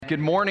Good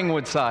morning,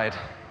 Woodside.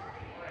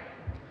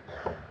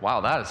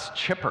 Wow, that is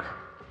chipper.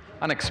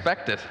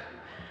 Unexpected.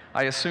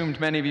 I assumed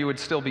many of you would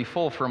still be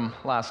full from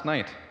last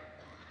night.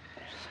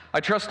 I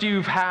trust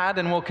you've had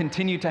and will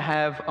continue to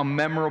have a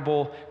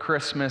memorable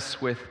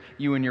Christmas with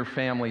you and your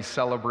family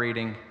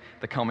celebrating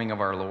the coming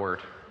of our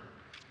Lord.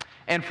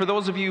 And for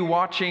those of you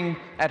watching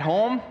at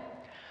home,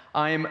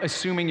 I'm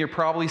assuming you're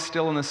probably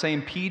still in the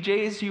same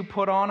PJs you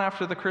put on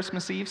after the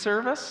Christmas Eve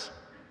service.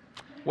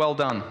 Well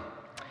done.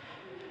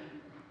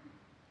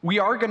 We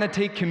are going to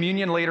take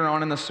communion later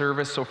on in the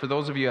service, so for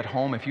those of you at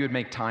home, if you would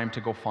make time to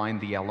go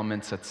find the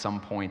elements at some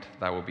point,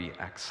 that would be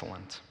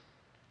excellent.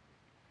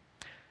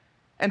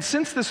 And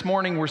since this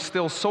morning we're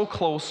still so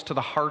close to the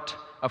heart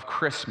of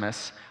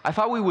Christmas, I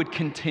thought we would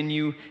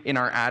continue in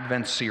our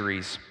Advent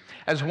series.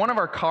 As one of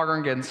our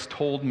congregants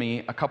told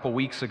me a couple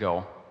weeks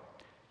ago,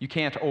 you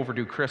can't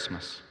overdo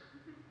Christmas.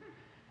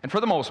 And for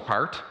the most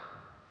part,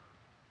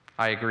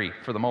 I agree,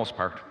 for the most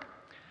part.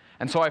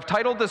 And so I've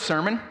titled this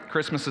sermon,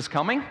 Christmas is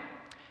Coming,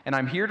 and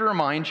I'm here to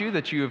remind you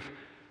that you have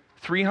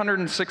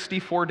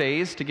 364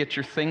 days to get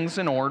your things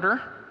in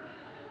order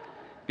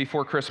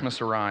before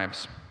Christmas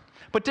arrives.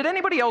 But did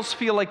anybody else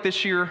feel like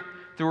this year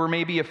there were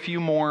maybe a few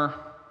more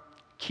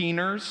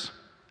keeners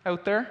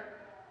out there?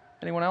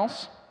 Anyone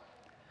else?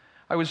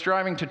 I was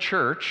driving to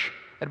church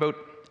at about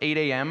 8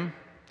 a.m.,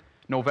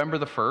 November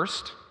the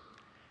 1st.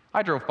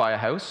 I drove by a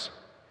house.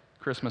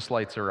 Christmas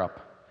lights are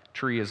up.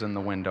 Tree is in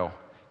the window.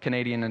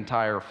 Canadian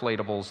Tire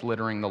inflatables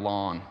littering the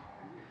lawn.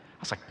 I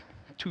was like,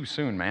 too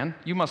soon, man.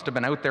 You must have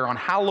been out there on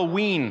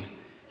Halloween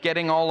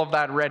getting all of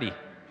that ready.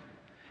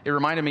 It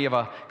reminded me of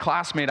a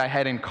classmate I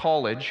had in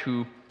college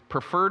who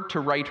preferred to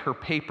write her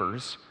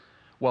papers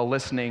while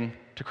listening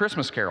to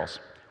Christmas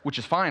carols, which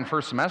is fine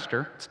first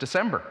semester, it's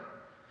December.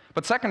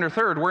 But second or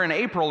third, we're in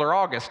April or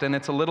August, and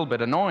it's a little bit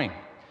annoying.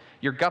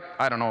 Your gut,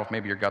 I don't know if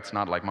maybe your gut's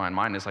not like mine.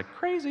 Mine is like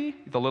crazy.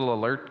 The little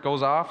alert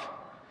goes off.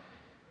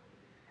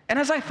 And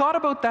as I thought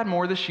about that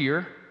more this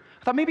year,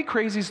 I thought maybe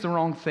crazy's the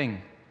wrong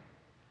thing.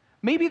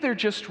 Maybe they're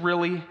just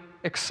really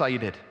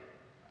excited.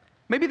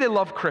 Maybe they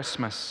love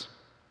Christmas.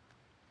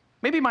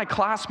 Maybe my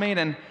classmate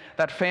and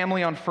that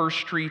family on First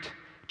Street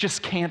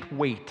just can't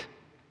wait.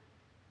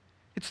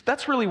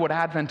 That's really what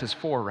Advent is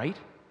for, right?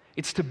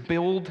 It's to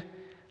build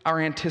our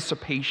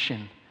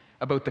anticipation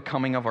about the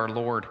coming of our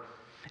Lord.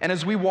 And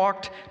as we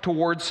walked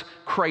towards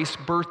Christ's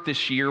birth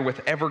this year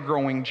with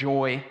ever-growing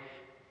joy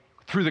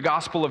through the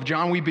Gospel of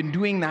John, we've been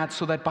doing that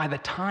so that by the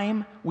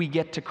time we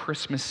get to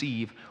Christmas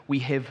Eve, we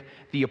have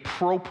the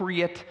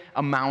appropriate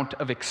amount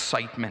of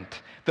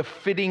excitement, the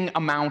fitting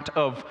amount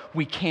of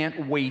we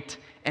can't wait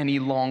any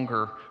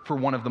longer for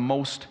one of the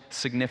most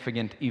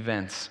significant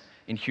events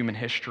in human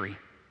history.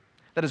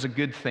 That is a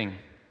good thing.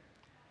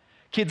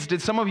 Kids,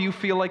 did some of you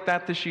feel like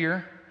that this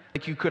year?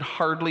 Like you could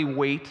hardly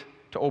wait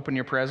to open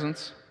your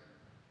presents?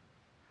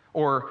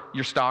 Or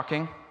your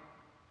stocking?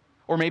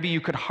 Or maybe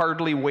you could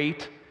hardly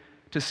wait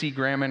to see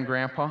Grandma and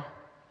Grandpa?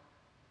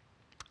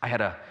 I had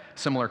a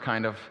similar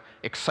kind of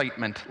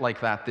excitement like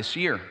that this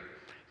year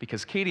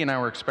because Katie and I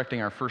were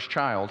expecting our first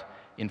child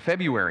in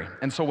February.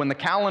 And so when the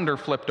calendar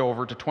flipped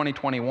over to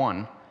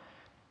 2021,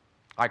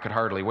 I could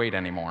hardly wait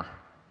anymore.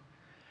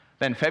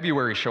 Then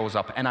February shows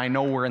up, and I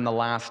know we're in the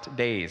last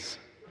days.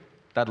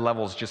 That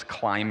level's just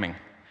climbing.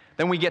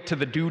 Then we get to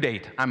the due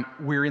date.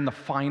 We're in the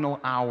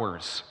final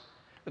hours.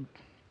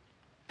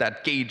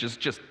 That gauge is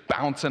just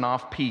bouncing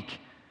off peak.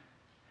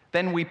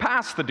 Then we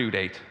pass the due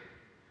date.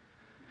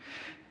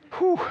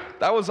 Whew,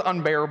 that was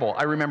unbearable.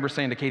 I remember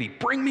saying to Katie,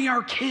 bring me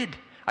our kid.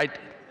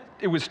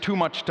 It was too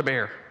much to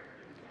bear.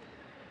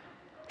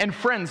 And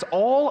friends,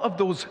 all of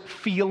those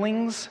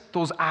feelings,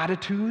 those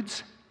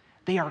attitudes,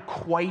 they are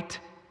quite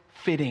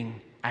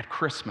fitting at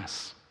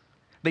Christmas.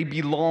 They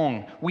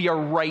belong. We are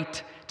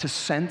right to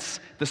sense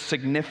the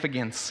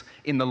significance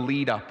in the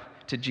lead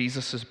up to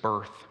Jesus'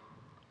 birth.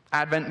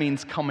 Advent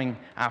means coming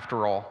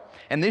after all.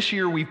 And this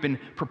year we've been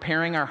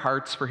preparing our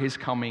hearts for his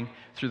coming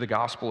through the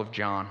Gospel of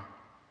John.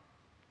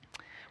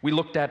 We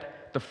looked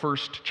at the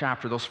first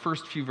chapter, those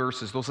first few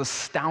verses, those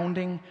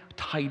astounding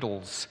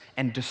titles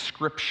and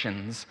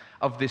descriptions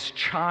of this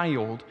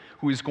child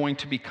who is going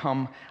to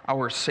become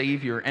our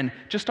Savior. And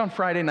just on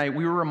Friday night,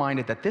 we were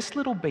reminded that this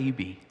little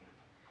baby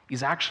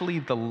is actually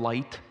the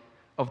light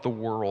of the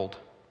world.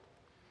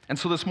 And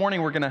so this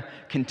morning we're going to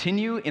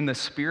continue in the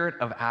spirit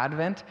of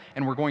Advent,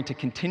 and we're going to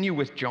continue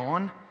with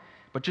John.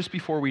 But just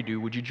before we do,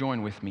 would you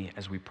join with me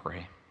as we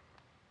pray?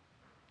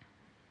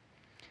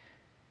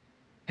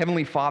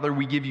 Heavenly Father,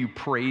 we give you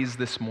praise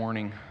this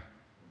morning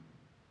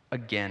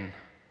again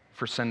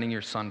for sending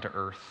your Son to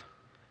earth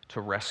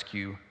to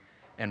rescue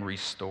and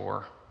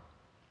restore.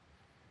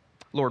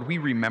 Lord, we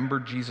remember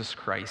Jesus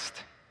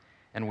Christ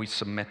and we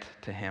submit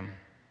to him.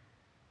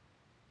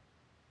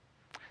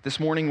 This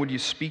morning, would you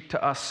speak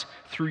to us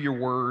through your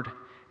word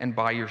and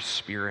by your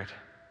Spirit?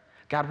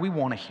 God, we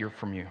want to hear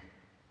from you.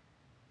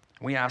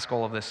 We ask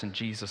all of this in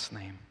Jesus'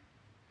 name.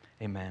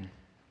 Amen.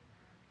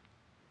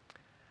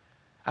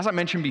 As I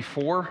mentioned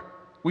before,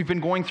 we've been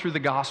going through the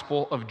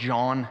Gospel of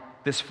John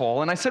this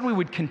fall, and I said we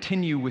would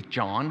continue with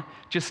John,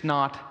 just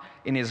not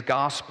in his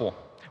gospel.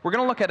 We're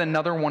going to look at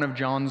another one of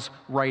John's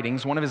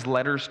writings, one of his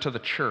letters to the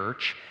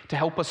church, to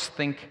help us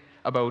think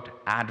about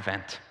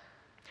Advent.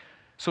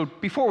 So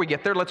before we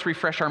get there, let's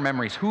refresh our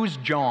memories. Who's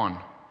John?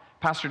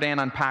 Pastor Dan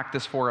unpacked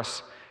this for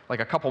us like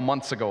a couple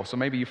months ago, so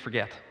maybe you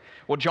forget.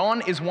 Well,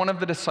 John is one of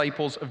the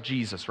disciples of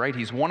Jesus, right?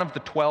 He's one of the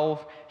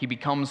 12. He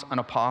becomes an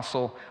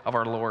apostle of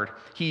our Lord.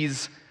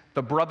 He's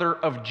the brother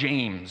of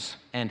James,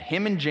 and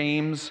him and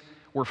James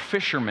were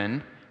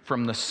fishermen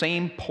from the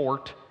same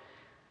port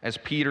as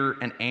Peter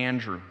and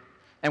Andrew.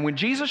 And when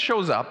Jesus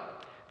shows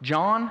up,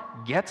 John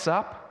gets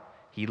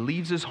up, he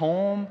leaves his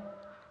home,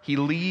 he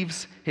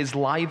leaves his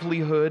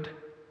livelihood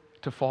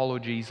to follow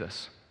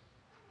Jesus.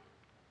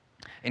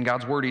 In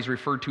God's word, he's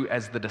referred to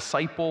as the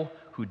disciple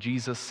who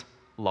Jesus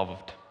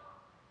loved.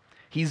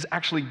 He's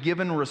actually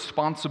given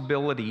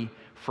responsibility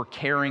for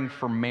caring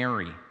for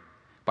Mary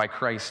by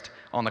Christ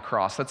on the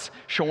cross. That's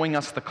showing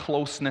us the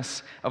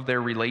closeness of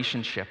their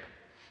relationship.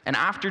 And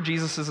after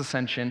Jesus'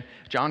 ascension,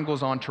 John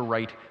goes on to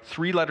write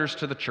 3 letters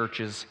to the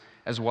churches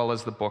as well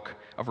as the book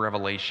of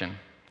Revelation.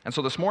 And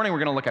so this morning we're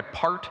going to look at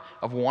part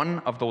of one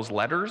of those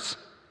letters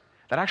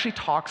that actually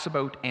talks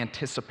about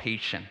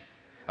anticipation,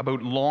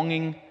 about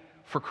longing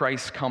for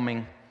Christ's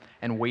coming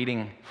and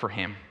waiting for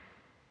him.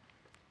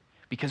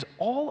 Because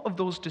all of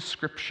those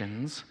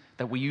descriptions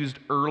that we used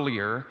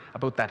earlier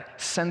about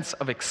that sense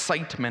of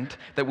excitement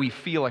that we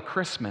feel at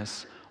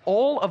Christmas,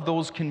 all of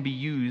those can be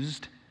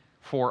used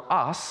for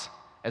us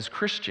as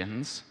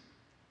Christians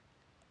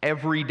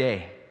every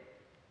day.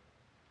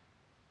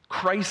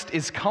 Christ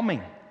is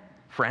coming,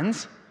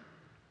 friends.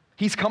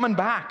 He's coming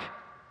back.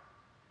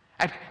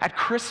 At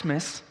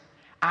Christmas,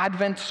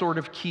 Advent sort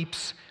of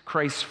keeps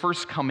Christ's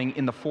first coming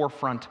in the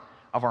forefront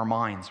of our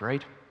minds,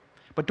 right?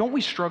 But don't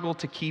we struggle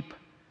to keep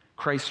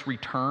Christ's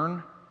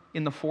return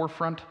in the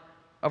forefront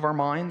of our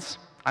minds?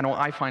 I know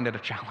I find it a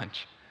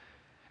challenge.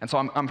 And so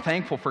I'm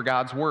thankful for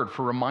God's word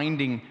for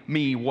reminding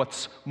me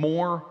what's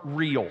more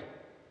real,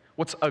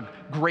 what's a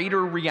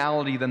greater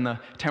reality than the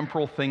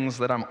temporal things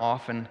that I'm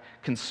often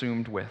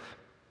consumed with.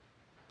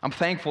 I'm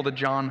thankful that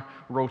John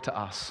wrote to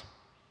us.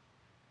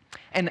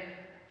 And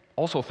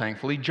also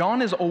thankfully,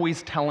 John is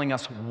always telling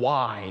us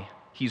why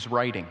he's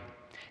writing.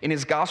 In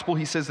his gospel,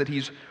 he says that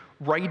he's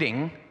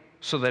writing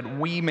so that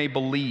we may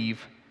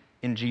believe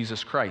in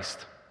Jesus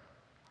Christ.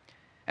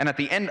 And at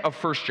the end of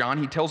 1 John,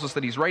 he tells us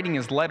that he's writing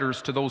his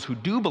letters to those who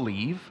do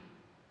believe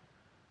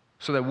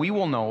so that we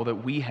will know that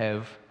we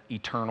have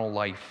eternal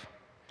life.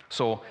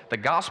 So the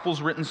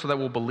gospel's written so that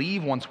we'll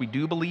believe once we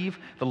do believe.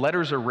 The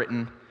letters are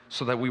written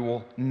so that we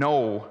will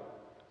know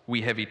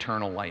we have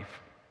eternal life.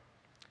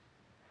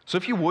 So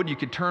if you would, you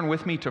could turn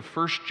with me to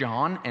 1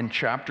 John and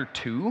chapter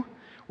 2.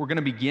 We're going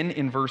to begin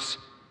in verse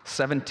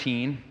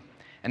 17,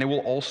 and it will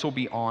also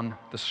be on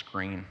the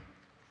screen.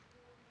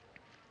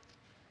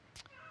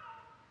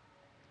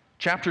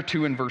 Chapter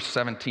 2 and verse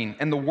 17.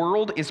 And the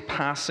world is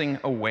passing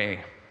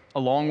away,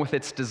 along with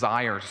its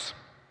desires.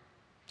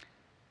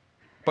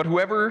 But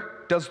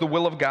whoever does the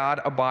will of God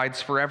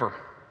abides forever.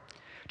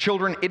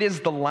 Children, it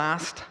is the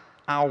last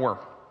hour.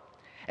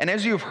 And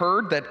as you have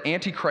heard that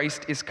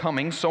Antichrist is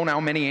coming, so now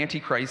many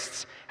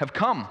Antichrists have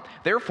come.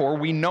 Therefore,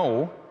 we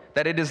know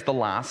that it is the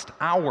last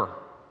hour.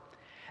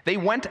 They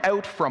went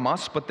out from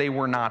us, but they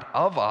were not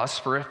of us,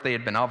 for if they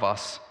had been of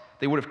us,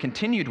 they would have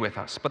continued with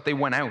us, but they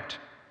went out,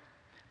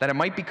 that it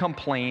might become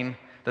plain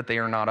that they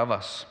are not of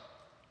us.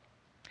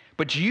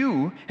 But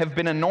you have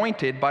been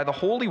anointed by the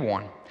Holy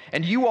One,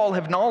 and you all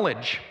have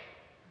knowledge.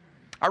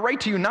 I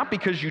write to you not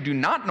because you do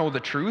not know the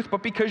truth,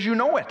 but because you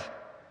know it,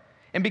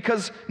 and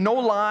because no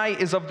lie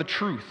is of the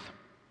truth.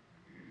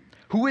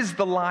 Who is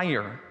the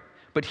liar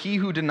but he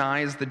who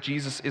denies that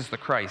Jesus is the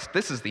Christ?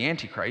 This is the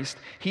Antichrist,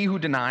 he who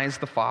denies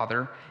the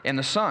Father and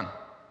the Son.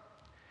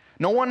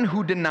 No one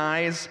who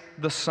denies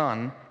the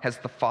Son has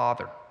the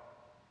Father.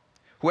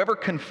 Whoever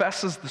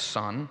confesses the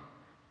Son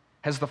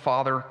has the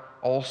Father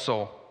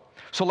also.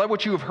 So let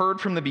what you have heard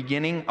from the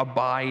beginning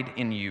abide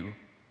in you.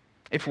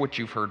 If what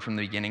you've heard from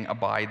the beginning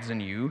abides in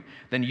you,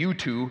 then you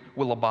too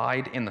will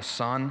abide in the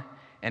Son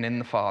and in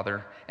the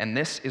Father. And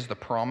this is the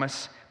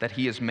promise that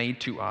he has made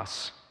to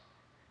us,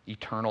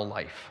 eternal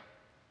life.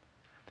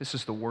 This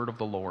is the word of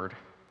the Lord.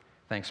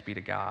 Thanks be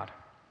to God.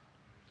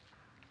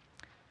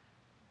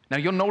 Now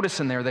you'll notice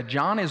in there that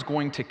John is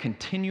going to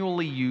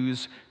continually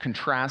use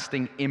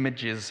contrasting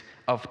images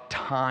of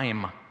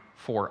time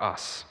for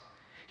us.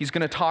 He's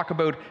going to talk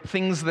about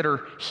things that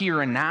are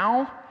here and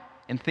now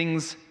and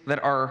things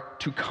that are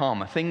to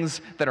come,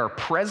 things that are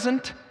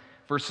present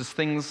versus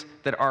things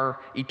that are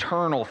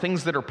eternal,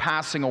 things that are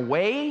passing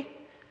away,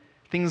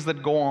 things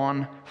that go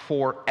on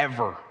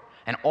forever.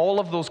 And all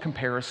of those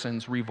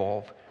comparisons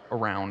revolve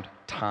around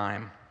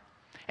time.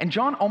 And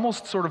John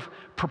almost sort of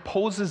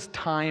proposes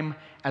time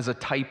as a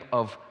type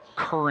of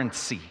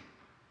currency.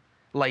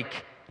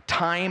 Like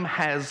time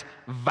has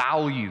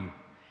value,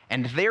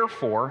 and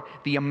therefore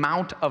the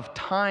amount of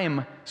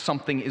time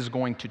something is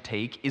going to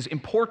take is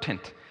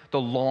important. The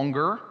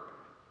longer,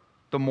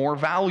 the more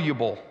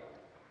valuable.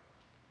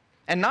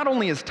 And not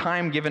only is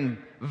time given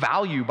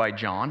value by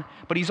John,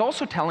 but he's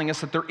also telling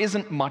us that there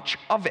isn't much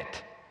of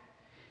it.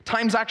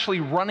 Time's actually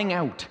running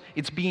out.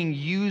 It's being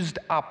used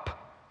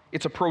up.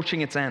 It's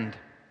approaching its end.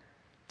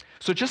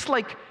 So just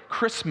like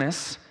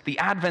Christmas, the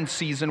Advent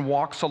season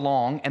walks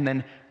along and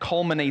then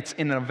culminates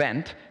in an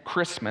event,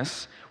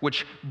 Christmas,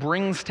 which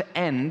brings to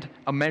end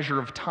a measure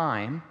of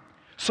time,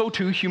 so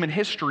too human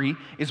history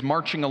is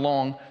marching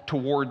along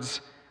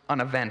towards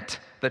an event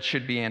that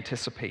should be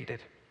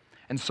anticipated.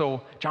 And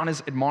so John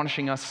is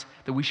admonishing us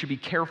that we should be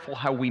careful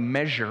how we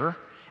measure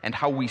and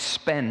how we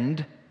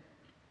spend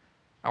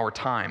our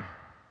time.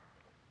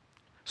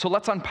 So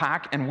let's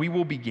unpack, and we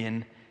will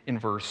begin in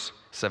verse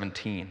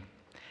 17.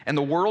 And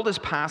the world is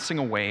passing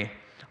away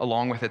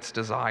along with its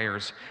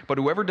desires, but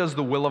whoever does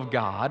the will of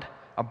God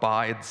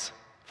abides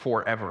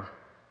forever.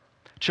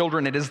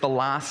 Children, it is the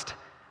last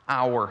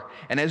hour.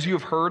 And as you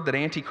have heard that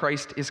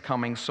Antichrist is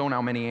coming, so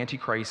now many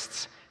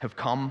Antichrists have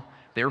come.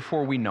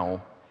 Therefore we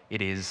know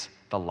it is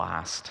the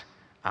last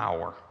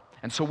hour.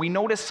 And so we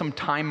notice some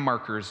time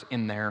markers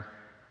in there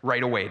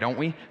right away, don't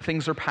we?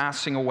 Things are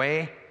passing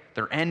away,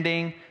 they're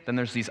ending, then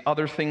there's these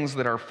other things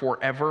that are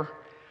forever.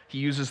 He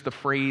uses the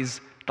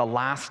phrase, the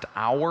last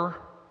hour,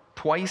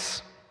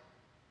 twice.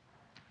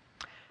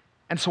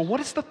 And so what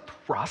is the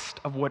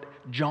thrust of what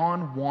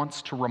John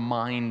wants to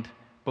remind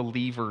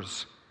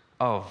believers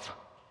of?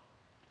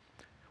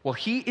 Well,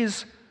 he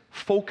is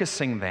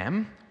focusing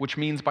them, which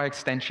means by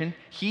extension,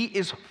 he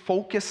is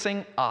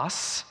focusing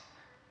us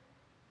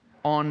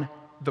on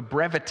the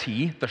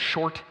brevity, the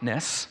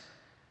shortness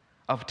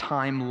of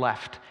time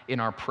left in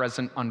our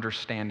present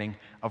understanding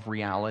of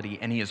reality.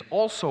 And he is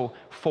also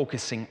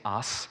focusing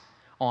us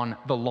on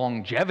the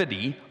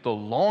longevity, the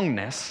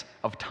longness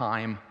of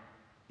time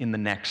in the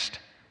next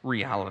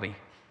reality.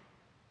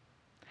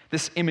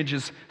 This image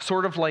is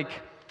sort of like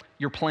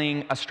you're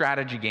playing a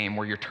strategy game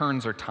where your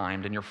turns are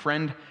timed and your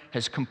friend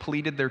has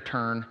completed their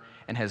turn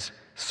and has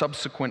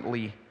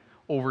subsequently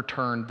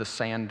overturned the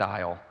sand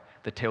dial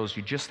that tells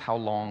you just how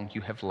long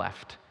you have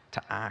left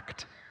to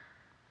act.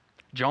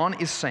 John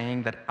is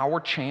saying that our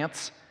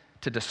chance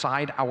to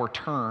decide our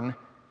turn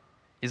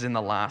is in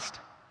the last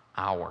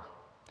hour.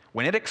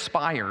 When it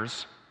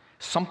expires,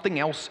 something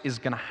else is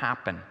going to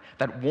happen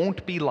that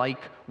won't be like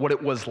what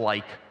it was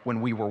like when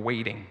we were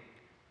waiting.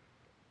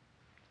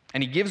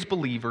 And he gives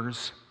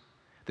believers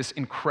this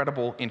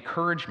incredible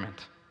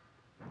encouragement.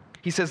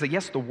 He says that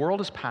yes, the world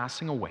is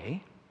passing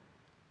away,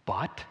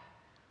 but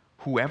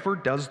whoever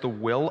does the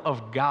will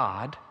of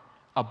God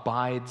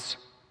abides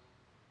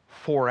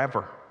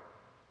forever.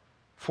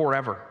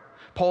 Forever.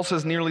 Paul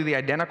says nearly the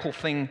identical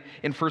thing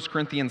in 1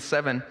 Corinthians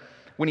 7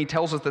 when he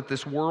tells us that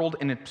this world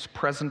in its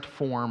present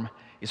form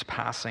is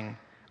passing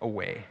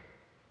away.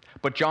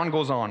 But John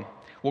goes on.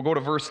 We'll go to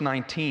verse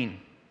 19.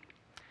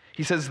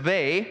 He says,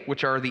 they,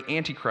 which are the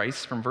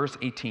Antichrists from verse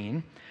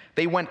 18,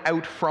 they went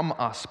out from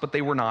us, but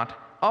they were not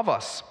of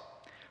us.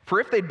 For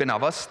if they'd been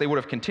of us, they would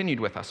have continued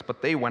with us,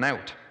 but they went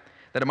out,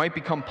 that it might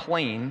become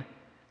plain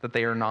that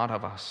they are not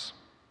of us.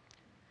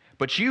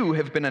 But you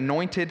have been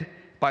anointed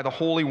by the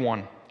Holy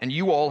One, and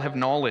you all have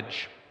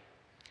knowledge.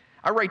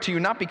 I write to you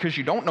not because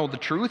you don't know the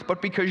truth,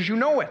 but because you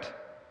know it,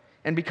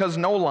 and because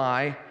no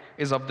lie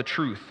is of the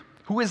truth.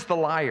 Who is the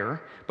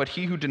liar but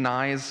he who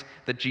denies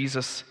that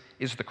Jesus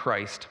is the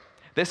Christ?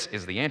 This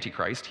is the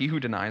Antichrist, he who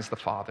denies the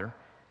Father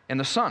and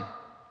the Son.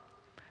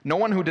 No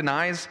one who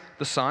denies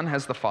the Son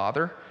has the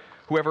Father.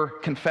 Whoever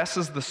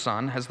confesses the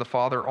Son has the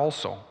Father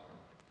also.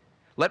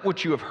 Let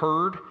what you have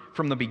heard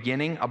from the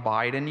beginning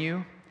abide in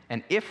you,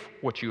 and if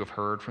what you have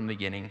heard from the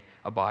beginning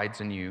abides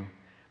in you,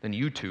 then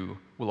you too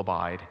will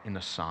abide in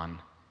the Son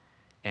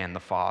and the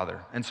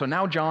Father. And so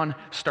now John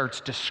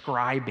starts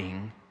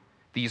describing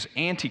these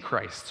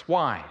antichrists.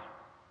 Why?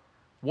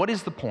 What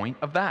is the point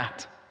of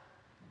that?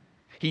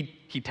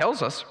 He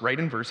tells us right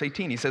in verse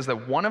 18, he says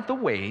that one of the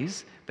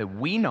ways that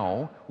we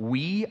know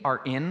we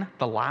are in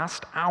the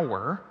last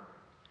hour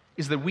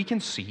is that we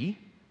can see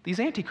these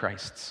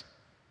antichrists.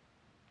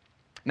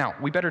 Now,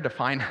 we better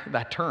define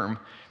that term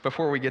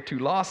before we get too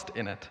lost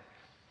in it.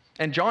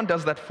 And John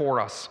does that for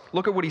us.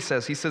 Look at what he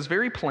says. He says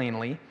very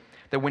plainly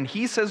that when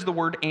he says the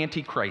word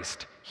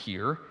antichrist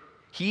here,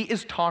 he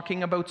is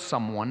talking about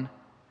someone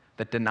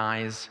that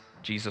denies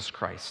Jesus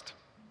Christ.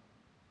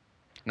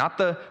 Not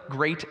the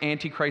great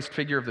antichrist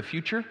figure of the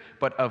future,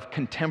 but of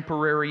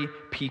contemporary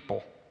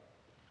people.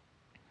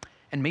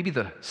 And maybe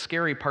the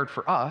scary part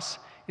for us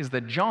is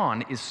that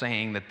John is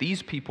saying that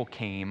these people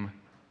came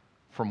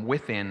from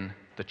within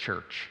the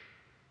church.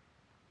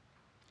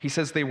 He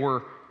says they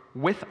were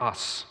with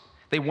us.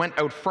 They went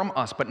out from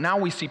us, but now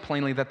we see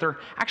plainly that they're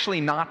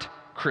actually not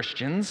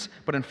Christians,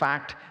 but in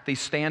fact, they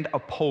stand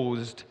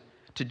opposed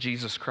to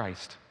Jesus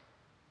Christ.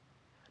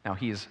 Now,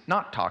 he is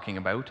not talking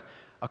about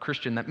a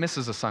Christian that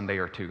misses a Sunday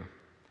or two.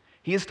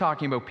 He is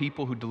talking about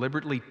people who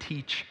deliberately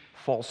teach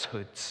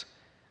falsehoods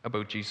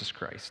about Jesus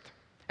Christ.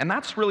 And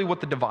that's really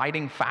what the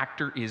dividing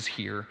factor is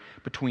here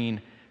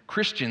between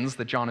Christians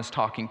that John is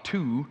talking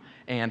to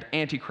and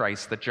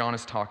antichrists that John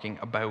is talking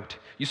about.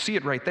 You see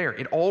it right there.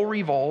 It all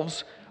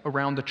revolves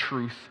around the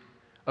truth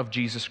of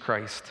Jesus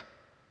Christ.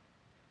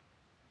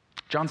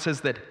 John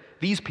says that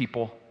these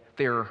people,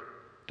 they're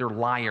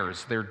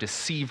liars, they're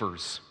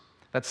deceivers.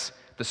 That's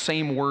the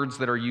same words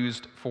that are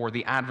used for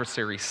the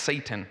adversary,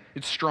 Satan.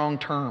 It's strong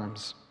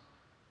terms.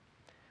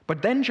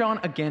 But then John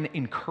again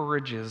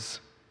encourages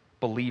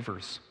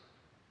believers.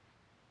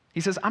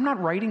 He says, I'm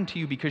not writing to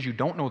you because you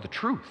don't know the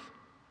truth.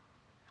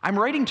 I'm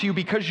writing to you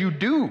because you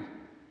do.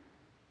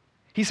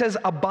 He says,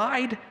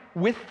 abide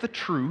with the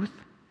truth,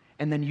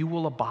 and then you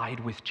will abide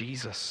with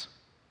Jesus.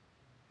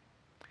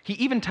 He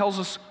even tells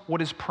us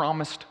what is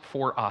promised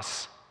for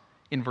us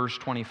in verse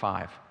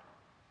 25.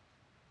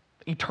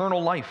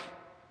 Eternal life.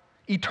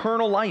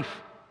 Eternal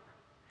life.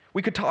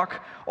 We could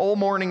talk all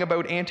morning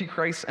about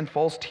antichrists and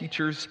false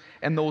teachers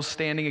and those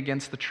standing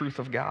against the truth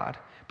of God,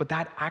 but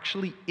that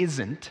actually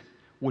isn't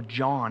what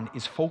John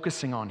is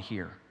focusing on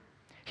here.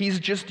 He's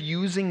just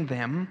using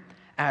them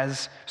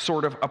as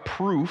sort of a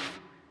proof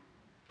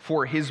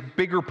for his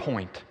bigger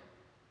point,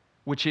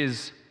 which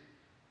is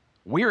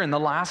we're in the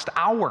last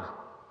hour.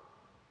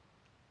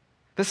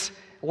 This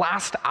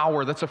last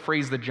hour, that's a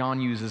phrase that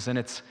John uses, and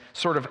it's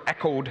sort of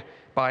echoed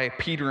by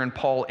Peter and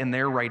Paul in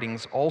their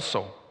writings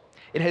also.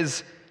 It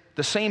has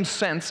the same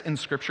sense in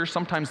Scripture,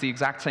 sometimes the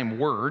exact same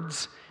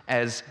words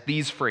as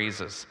these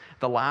phrases: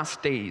 the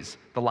last days,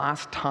 the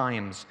last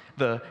times,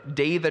 the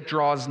day that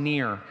draws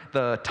near,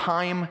 the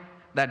time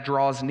that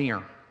draws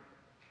near.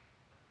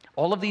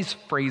 All of these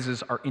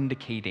phrases are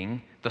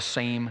indicating the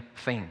same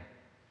thing.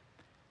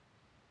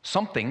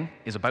 Something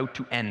is about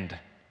to end.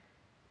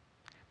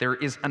 There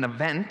is an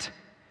event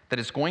that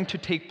is going to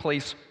take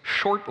place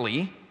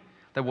shortly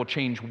that will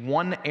change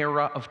one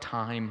era of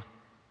time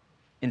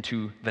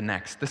into the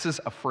next. This is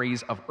a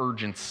phrase of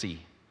urgency,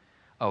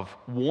 of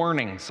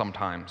warning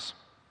sometimes.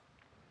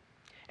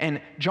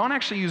 And John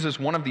actually uses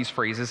one of these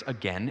phrases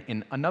again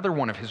in another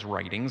one of his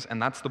writings,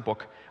 and that's the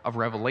book of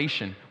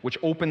Revelation, which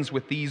opens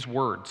with these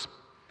words: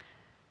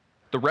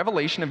 the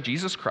revelation of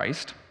Jesus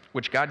Christ,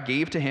 which God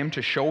gave to him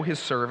to show his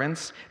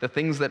servants the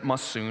things that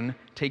must soon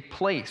take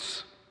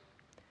place.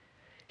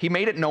 He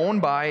made it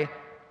known by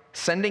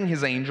sending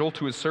his angel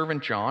to his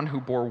servant John, who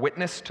bore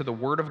witness to the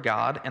word of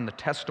God and the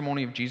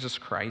testimony of Jesus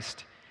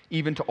Christ,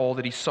 even to all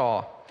that he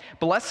saw.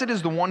 Blessed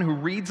is the one who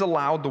reads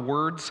aloud the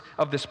words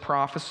of this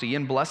prophecy,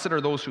 and blessed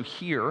are those who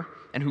hear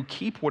and who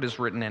keep what is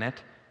written in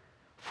it,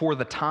 for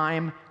the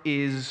time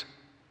is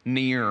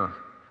near.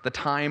 The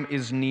time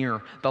is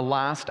near. The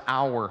last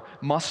hour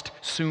must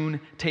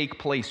soon take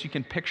place. You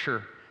can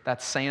picture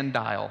that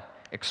sundial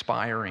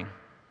expiring.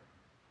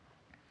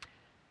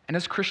 And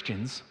as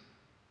Christians,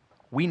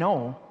 we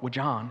know what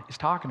John is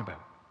talking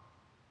about.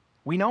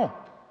 We know.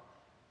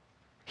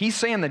 He's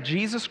saying that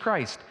Jesus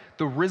Christ,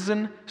 the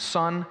risen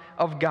Son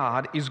of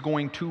God, is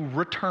going to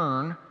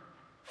return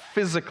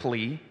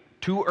physically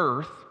to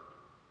earth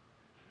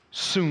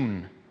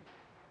soon.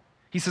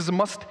 He says it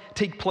must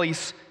take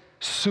place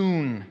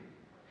soon.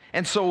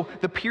 And so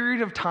the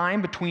period of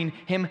time between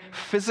him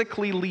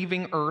physically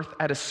leaving earth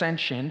at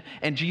ascension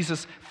and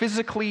Jesus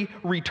physically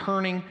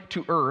returning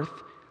to earth,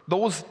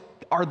 those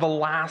are the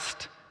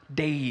last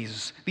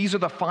days. These are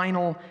the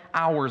final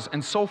hours.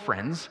 And so,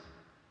 friends,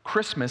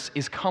 Christmas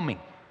is coming.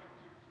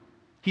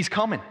 He's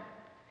coming.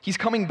 He's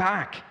coming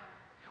back.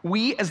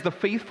 We, as the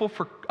faithful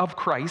of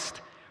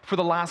Christ, for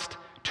the last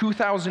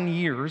 2,000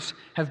 years,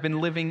 have been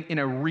living in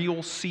a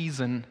real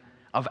season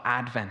of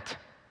Advent.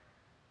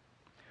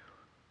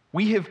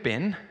 We have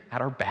been,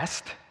 at our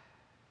best,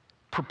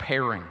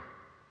 preparing,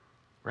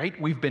 right?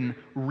 We've been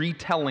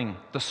retelling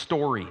the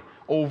story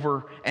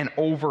over and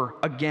over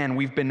again.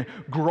 We've been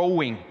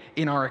growing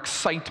in our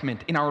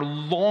excitement, in our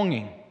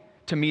longing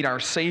to meet our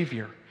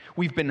Savior.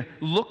 We've been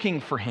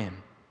looking for him.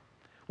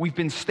 We've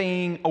been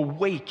staying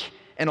awake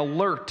and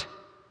alert.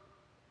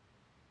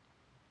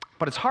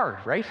 But it's hard,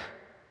 right?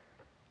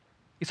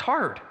 It's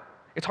hard.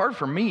 It's hard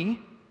for me.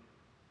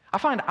 I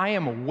find I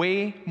am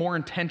way more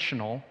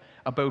intentional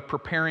about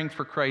preparing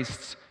for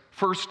Christ's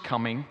first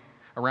coming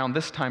around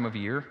this time of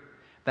year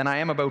than I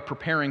am about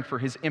preparing for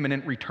his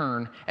imminent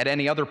return at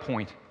any other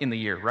point in the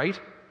year, right?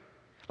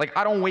 Like,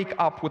 I don't wake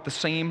up with the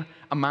same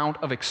amount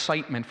of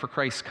excitement for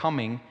Christ's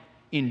coming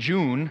in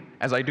June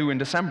as I do in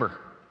December.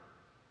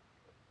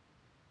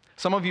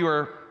 Some of you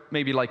are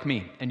maybe like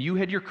me, and you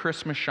had your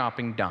Christmas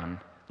shopping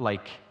done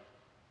like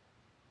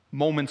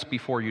moments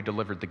before you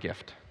delivered the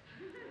gift.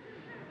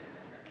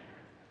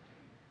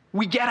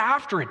 We get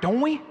after it,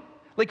 don't we?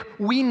 Like,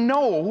 we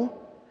know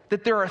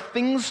that there are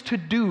things to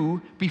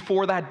do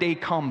before that day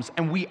comes,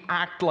 and we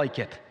act like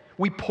it.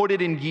 We put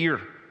it in gear.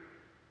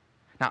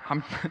 Now,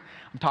 I'm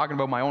talking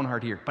about my own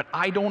heart here, but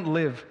I don't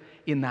live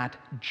in that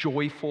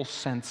joyful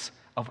sense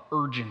of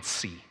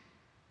urgency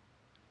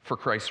for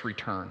Christ's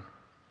return.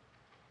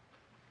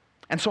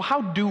 And so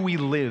how do we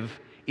live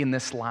in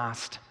this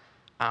last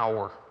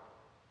hour,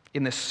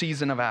 in this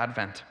season of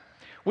Advent?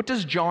 What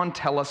does John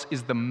tell us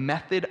is the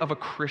method of a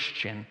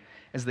Christian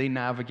as they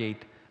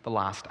navigate the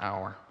last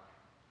hour?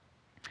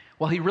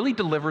 Well, he really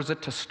delivers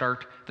it to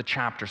start the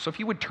chapter. So if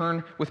you would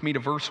turn with me to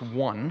verse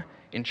 1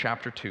 in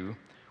chapter 2,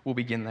 we'll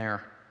begin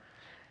there.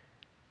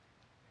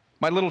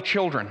 My little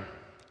children,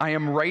 I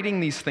am writing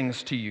these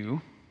things to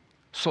you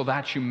so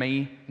that you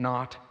may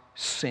not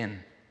sin.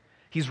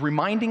 He's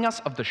reminding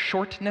us of the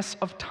shortness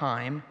of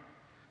time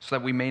so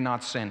that we may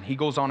not sin. He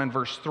goes on in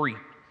verse 3.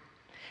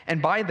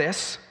 And by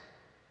this,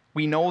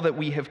 we know that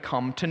we have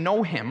come to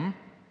know him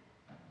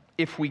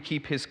if we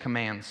keep his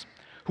commands.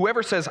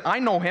 Whoever says, I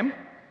know him,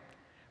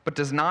 but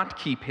does not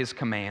keep his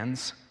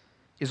commands,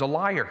 is a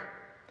liar,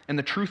 and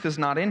the truth is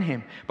not in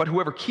him. But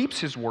whoever keeps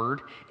his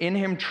word, in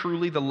him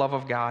truly the love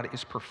of God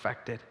is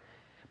perfected.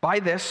 By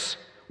this,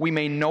 we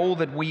may know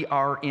that we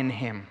are in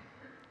him.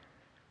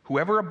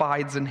 Whoever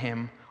abides in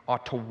him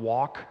ought to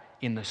walk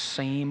in the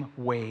same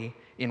way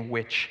in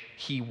which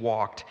he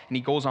walked. And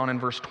he goes on in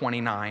verse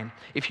 29,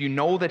 if you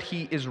know that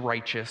he is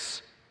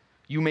righteous,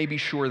 you may be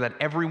sure that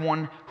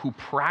everyone who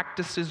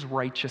practices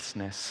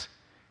righteousness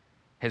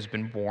has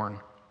been born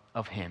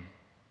of him.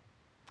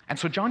 And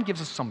so John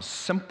gives us some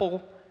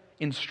simple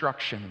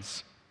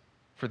instructions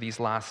for these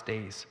last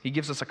days. He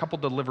gives us a couple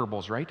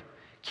deliverables, right?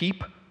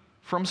 Keep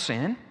from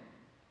sin,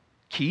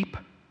 keep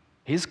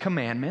his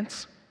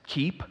commandments,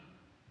 keep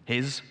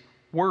his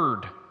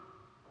word.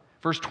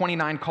 Verse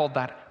 29 called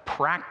that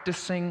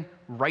practicing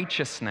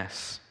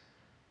righteousness.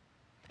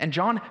 And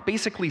John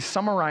basically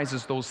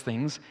summarizes those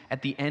things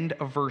at the end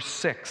of verse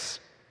 6.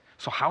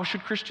 So how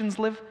should Christians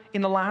live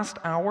in the last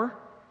hour?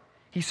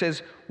 He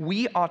says,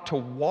 we ought to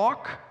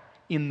walk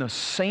in the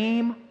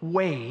same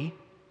way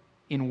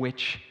in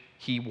which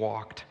he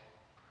walked.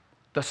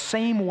 The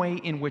same way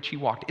in which he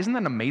walked. Isn't that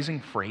an amazing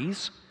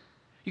phrase?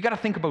 You got to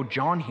think about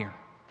John here.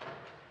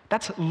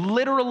 That's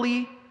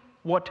literally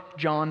what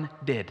John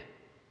did.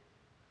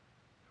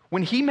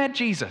 When he met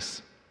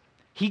Jesus,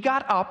 he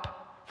got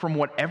up from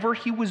whatever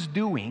he was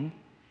doing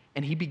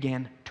and he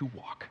began to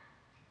walk.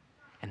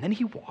 And then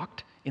he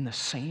walked in the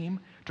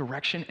same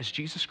direction as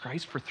Jesus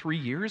Christ for 3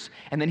 years,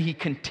 and then he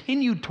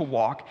continued to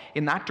walk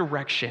in that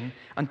direction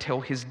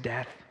until his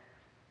death.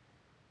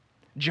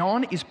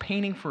 John is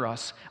painting for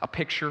us a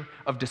picture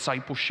of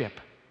discipleship,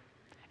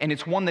 and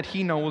it's one that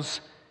he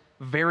knows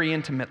very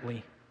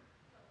intimately.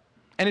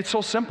 And it's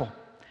so simple.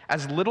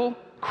 As little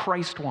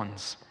Christ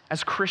ones,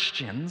 as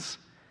Christians,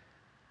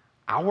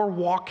 our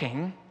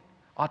walking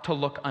ought to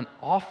look an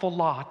awful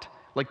lot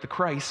like the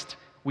Christ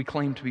we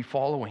claim to be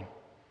following.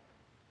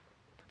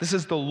 This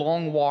is the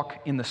long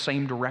walk in the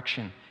same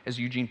direction, as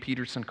Eugene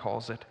Peterson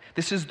calls it.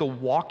 This is the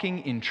walking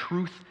in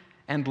truth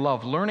and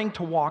love, learning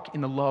to walk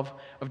in the love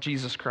of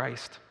Jesus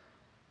Christ.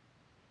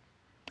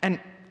 And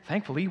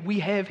thankfully, we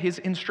have his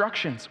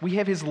instructions. We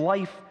have his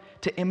life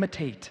to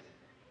imitate.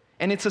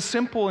 And it's a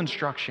simple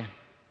instruction.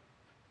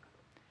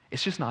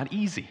 It's just not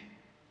easy.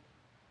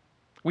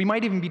 We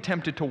might even be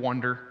tempted to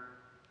wonder,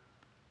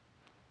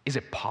 is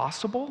it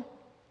possible?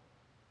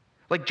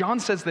 Like John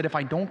says that if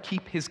I don't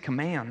keep his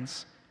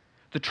commands,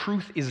 the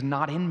truth is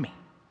not in me.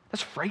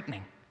 That's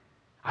frightening.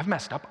 I've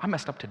messed up. I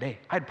messed up today.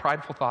 I had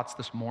prideful thoughts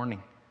this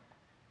morning.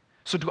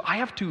 So do I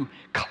have to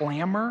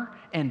clamor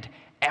and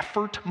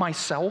effort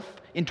myself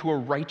into a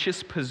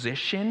righteous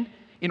position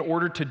in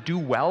order to do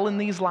well in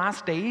these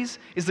last days?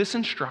 Is this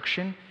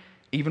instruction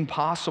even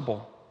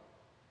possible?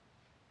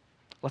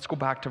 Let's go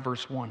back to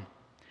verse 1.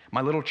 My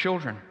little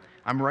children,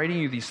 I'm writing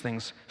you these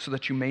things so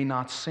that you may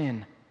not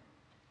sin.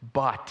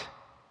 But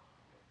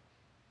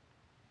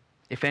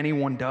if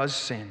anyone does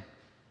sin,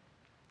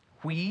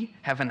 we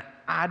have an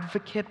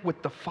advocate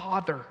with the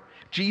Father,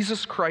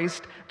 Jesus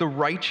Christ the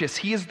righteous.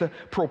 He is the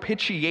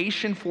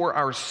propitiation for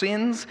our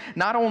sins,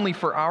 not only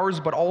for ours,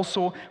 but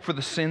also for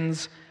the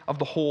sins of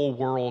the whole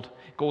world.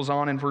 It goes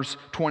on in verse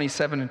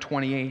 27 and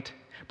 28.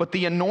 But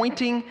the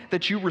anointing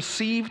that you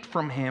received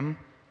from him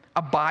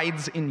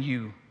abides in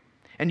you.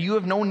 And you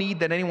have no need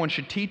that anyone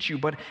should teach you,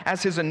 but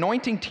as his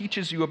anointing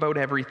teaches you about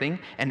everything,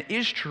 and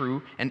is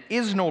true, and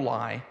is no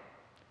lie,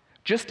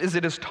 just as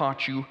it has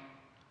taught you,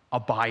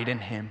 abide in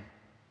him.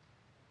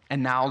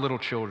 And now, little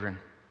children,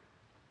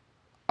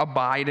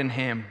 abide in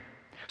him,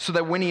 so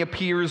that when he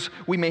appears,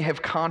 we may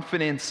have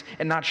confidence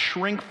and not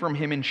shrink from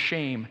him in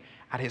shame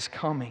at his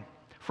coming.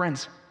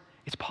 Friends,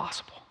 it's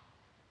possible.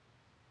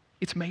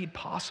 It's made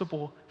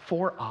possible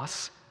for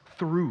us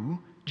through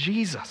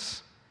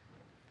Jesus.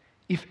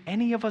 If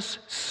any of us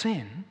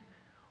sin,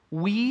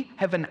 we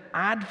have an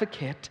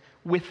advocate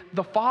with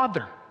the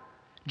Father,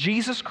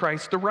 Jesus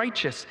Christ the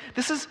righteous.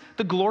 This is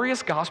the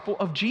glorious gospel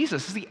of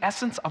Jesus. This is the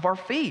essence of our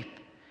faith.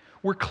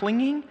 We're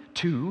clinging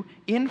to,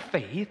 in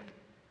faith,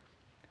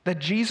 that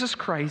Jesus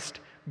Christ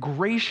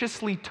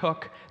graciously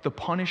took the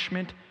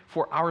punishment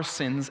for our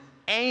sins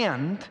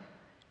and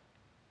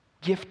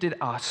gifted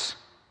us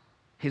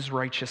his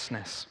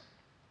righteousness.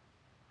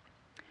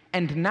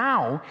 And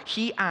now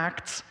he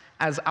acts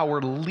as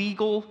our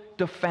legal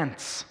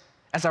defense,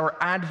 as our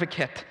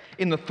advocate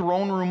in the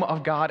throne room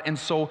of God. And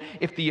so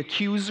if the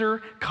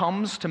accuser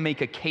comes to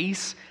make a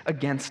case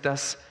against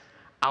us,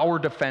 our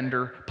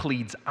defender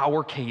pleads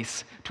our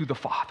case to the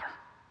Father.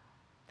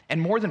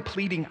 And more than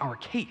pleading our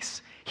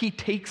case, he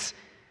takes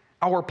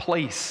our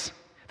place.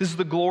 This is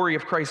the glory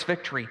of Christ's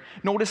victory.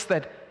 Notice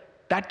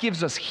that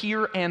gives us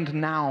here and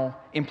now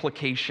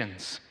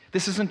implications.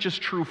 This isn't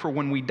just true for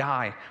when we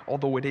die,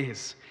 although it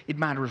is. It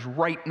matters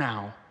right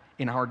now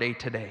in our day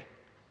today.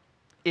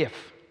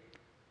 If,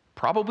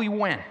 probably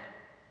when,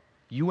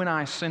 you and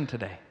I sin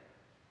today,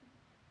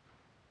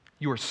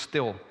 you are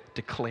still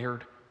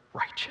declared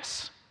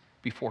righteous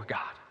before God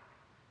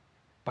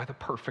by the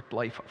perfect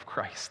life of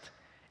Christ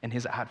and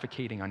his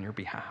advocating on your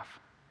behalf.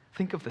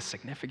 Think of the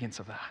significance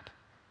of that.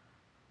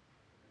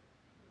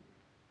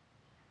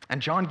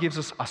 And John gives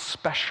us a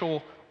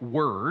special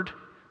word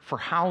for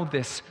how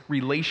this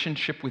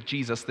relationship with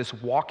Jesus, this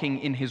walking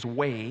in his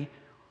way,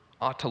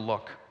 ought to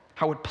look,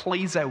 how it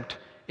plays out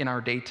in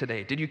our day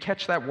today. Did you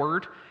catch that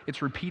word?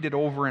 It's repeated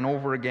over and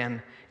over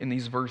again in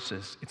these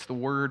verses. It's the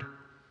word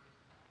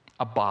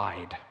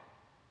abide.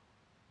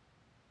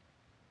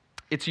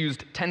 It's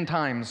used 10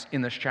 times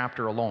in this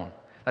chapter alone.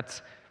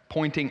 That's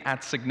pointing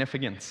at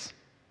significance.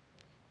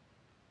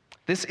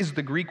 This is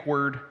the Greek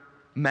word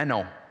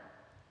meno.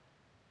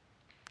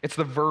 It's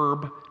the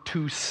verb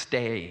to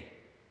stay.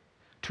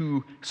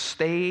 To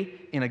stay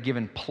in a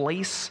given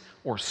place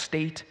or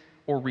state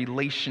or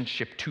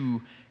relationship,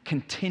 to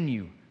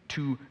continue,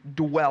 to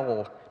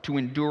dwell, to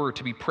endure,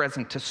 to be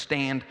present, to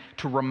stand,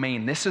 to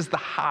remain. This is the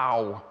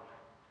how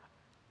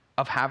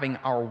of having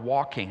our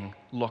walking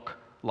look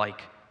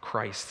like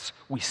Christ's.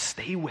 We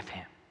stay with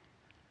him.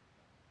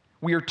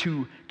 We are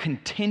to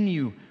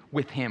continue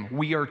with him.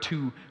 We are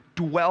to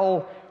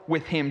dwell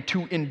with him,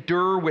 to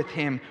endure with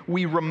him.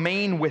 We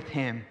remain with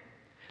him.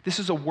 This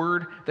is a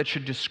word that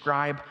should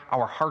describe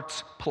our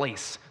heart's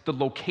place, the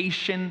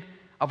location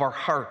of our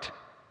heart.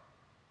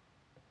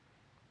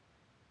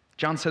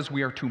 John says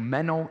we are to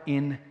meno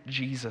in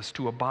Jesus,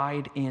 to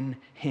abide in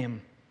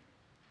him.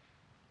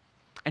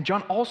 And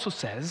John also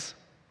says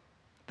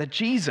that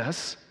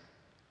Jesus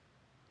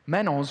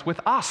menos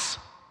with us,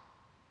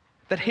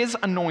 that his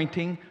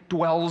anointing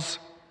dwells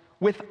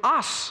with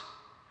us.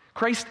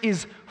 Christ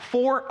is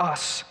for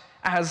us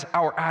as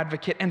our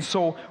advocate, and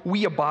so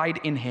we abide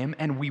in him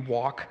and we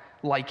walk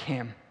like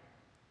him.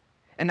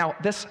 And now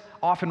this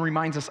often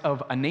reminds us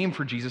of a name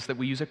for Jesus that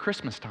we use at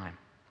Christmas time,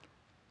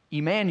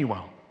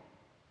 Emmanuel.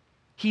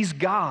 He's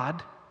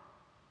God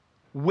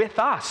with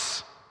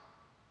us,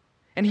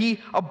 and he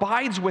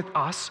abides with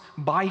us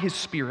by his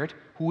Spirit,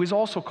 who is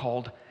also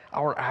called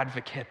our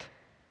advocate.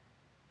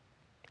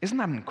 Isn't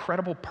that an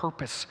incredible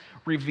purpose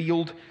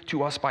revealed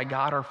to us by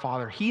God our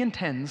Father? He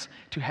intends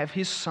to have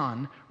his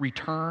Son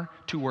return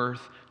to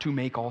earth to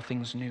make all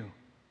things new.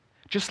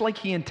 Just like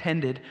he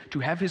intended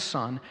to have his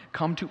Son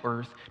come to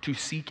earth to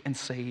seek and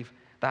save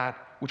that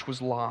which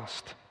was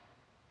lost.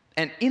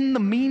 And in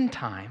the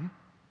meantime,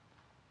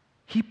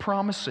 he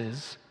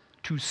promises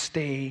to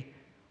stay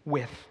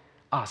with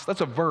us.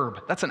 That's a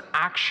verb. That's an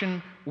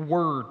action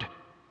word.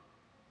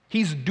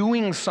 He's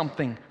doing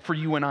something for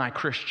you and I,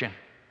 Christian.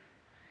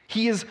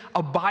 He is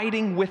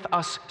abiding with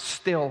us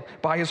still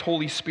by his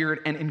Holy Spirit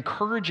and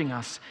encouraging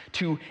us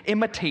to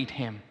imitate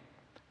him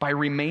by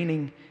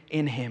remaining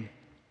in him.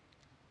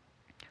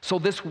 So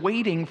this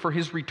waiting for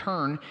his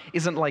return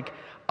isn't like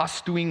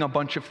us doing a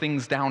bunch of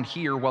things down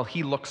here while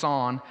he looks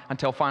on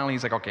until finally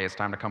he's like, okay, it's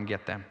time to come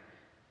get them.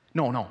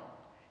 No.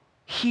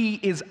 He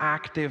is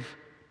active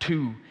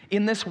too.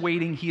 In this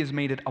waiting, he has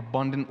made it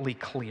abundantly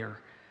clear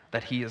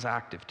that he is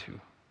active too.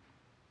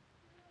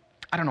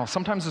 I don't know,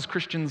 sometimes as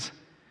Christians,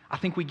 I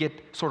think we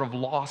get sort of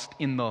lost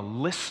in the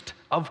list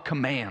of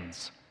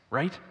commands,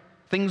 right?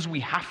 Things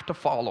we have to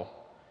follow.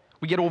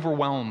 We get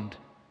overwhelmed.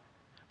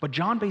 But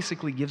John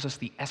basically gives us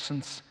the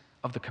essence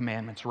of the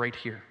commandments right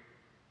here.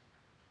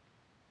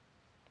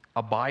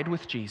 Abide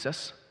with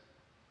Jesus,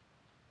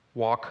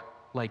 walk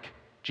like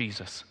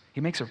Jesus.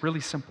 He makes it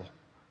really simple.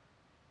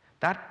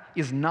 That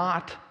is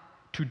not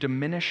to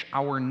diminish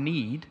our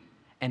need,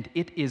 and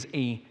it is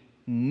a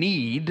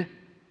need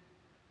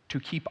to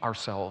keep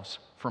ourselves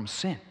from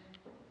sin,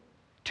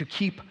 to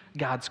keep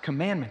God's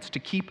commandments, to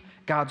keep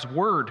God's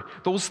word.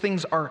 Those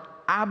things are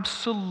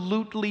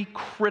absolutely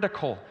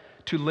critical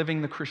to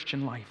living the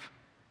Christian life.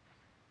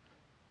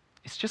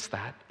 It's just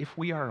that if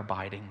we are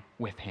abiding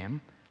with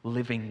him,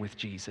 living with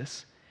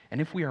Jesus,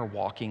 and if we are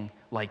walking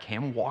like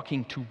him,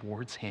 walking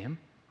towards him,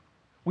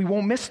 we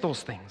won't miss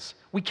those things.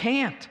 We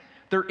can't.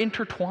 They're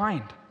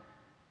intertwined.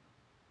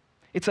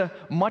 It's a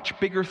much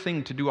bigger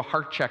thing to do a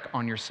heart check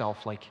on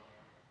yourself, like,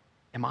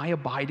 am I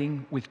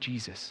abiding with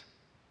Jesus?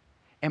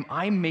 Am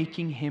I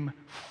making him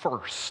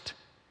first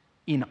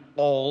in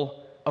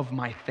all of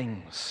my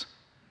things?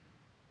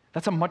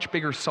 That's a much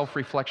bigger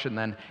self-reflection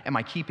than, am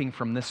I keeping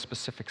from this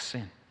specific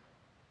sin?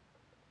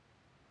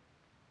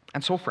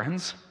 And so,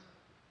 friends,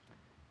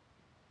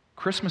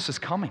 Christmas is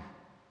coming.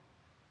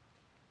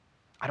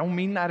 I don't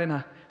mean that in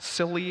a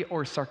silly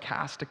or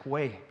sarcastic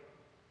way.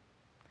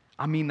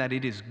 I mean that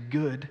it is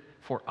good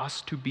for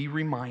us to be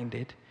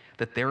reminded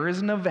that there is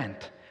an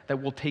event that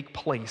will take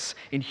place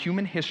in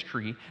human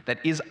history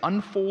that is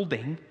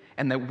unfolding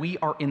and that we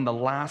are in the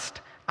last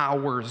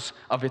hours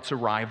of its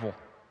arrival.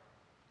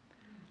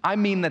 I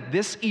mean that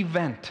this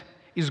event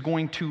is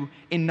going to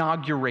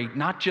inaugurate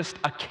not just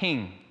a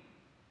king,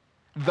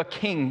 the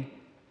King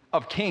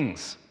of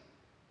Kings,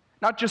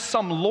 not just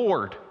some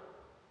lord,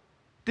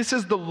 This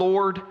is the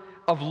Lord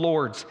of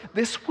Lords.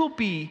 This will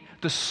be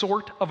the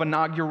sort of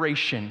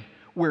inauguration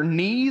where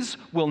knees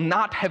will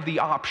not have the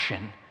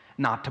option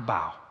not to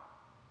bow.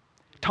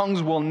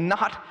 Tongues will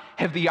not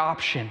have the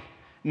option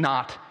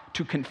not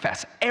to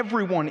confess.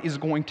 Everyone is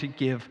going to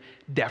give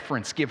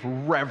deference, give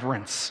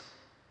reverence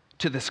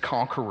to this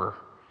conqueror.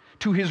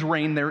 To his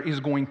reign there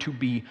is going to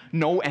be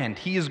no end.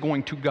 He is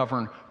going to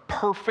govern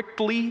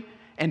perfectly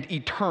and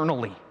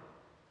eternally.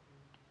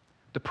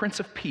 The Prince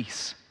of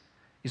Peace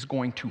is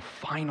going to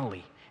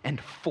finally and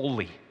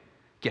fully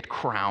get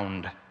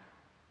crowned.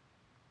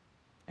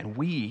 And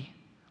we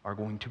are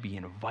going to be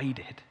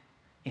invited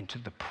into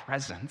the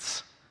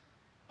presence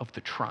of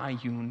the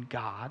triune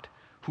God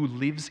who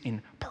lives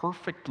in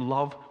perfect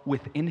love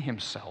within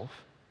himself,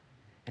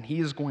 and he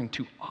is going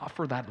to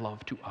offer that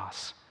love to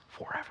us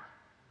forever.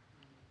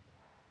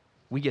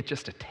 We get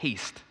just a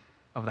taste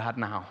of that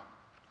now.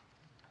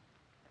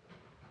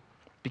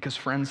 Because,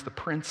 friends, the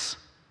Prince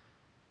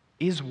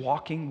is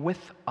walking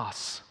with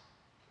us.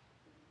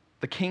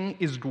 The King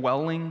is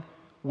dwelling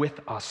with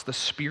us. The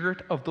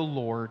Spirit of the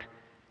Lord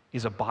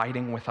is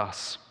abiding with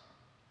us.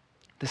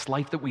 This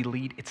life that we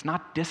lead, it's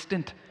not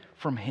distant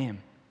from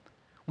him.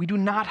 We do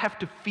not have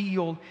to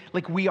feel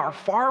like we are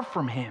far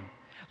from him,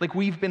 like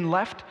we've been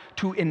left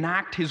to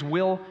enact his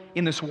will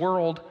in this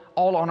world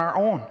all on our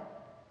own.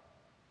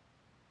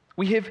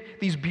 We have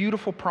these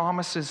beautiful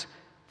promises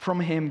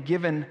from him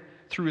given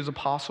through his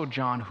apostle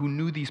John, who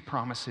knew these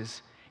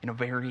promises in a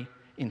very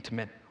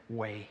intimate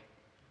way.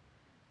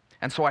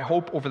 And so I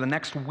hope over the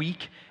next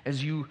week,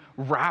 as you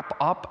wrap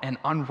up and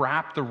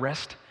unwrap the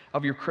rest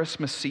of your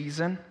Christmas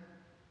season,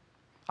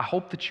 I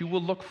hope that you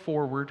will look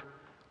forward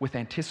with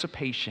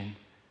anticipation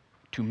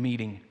to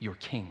meeting your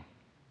King.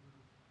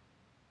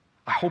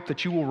 I hope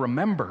that you will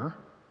remember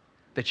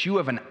that you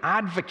have an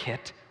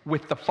advocate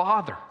with the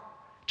Father,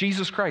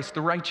 Jesus Christ,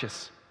 the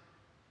righteous.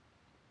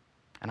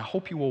 And I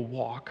hope you will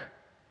walk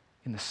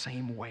in the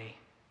same way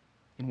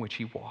in which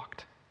he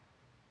walked.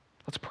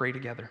 Let's pray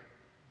together.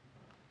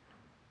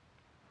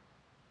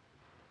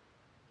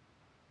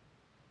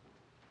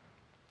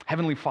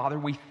 Heavenly Father,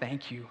 we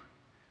thank you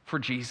for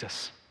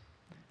Jesus.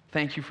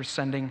 Thank you for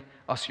sending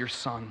us your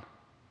Son.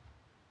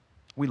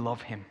 We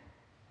love him,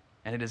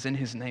 and it is in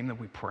his name that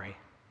we pray.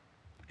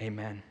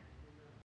 Amen.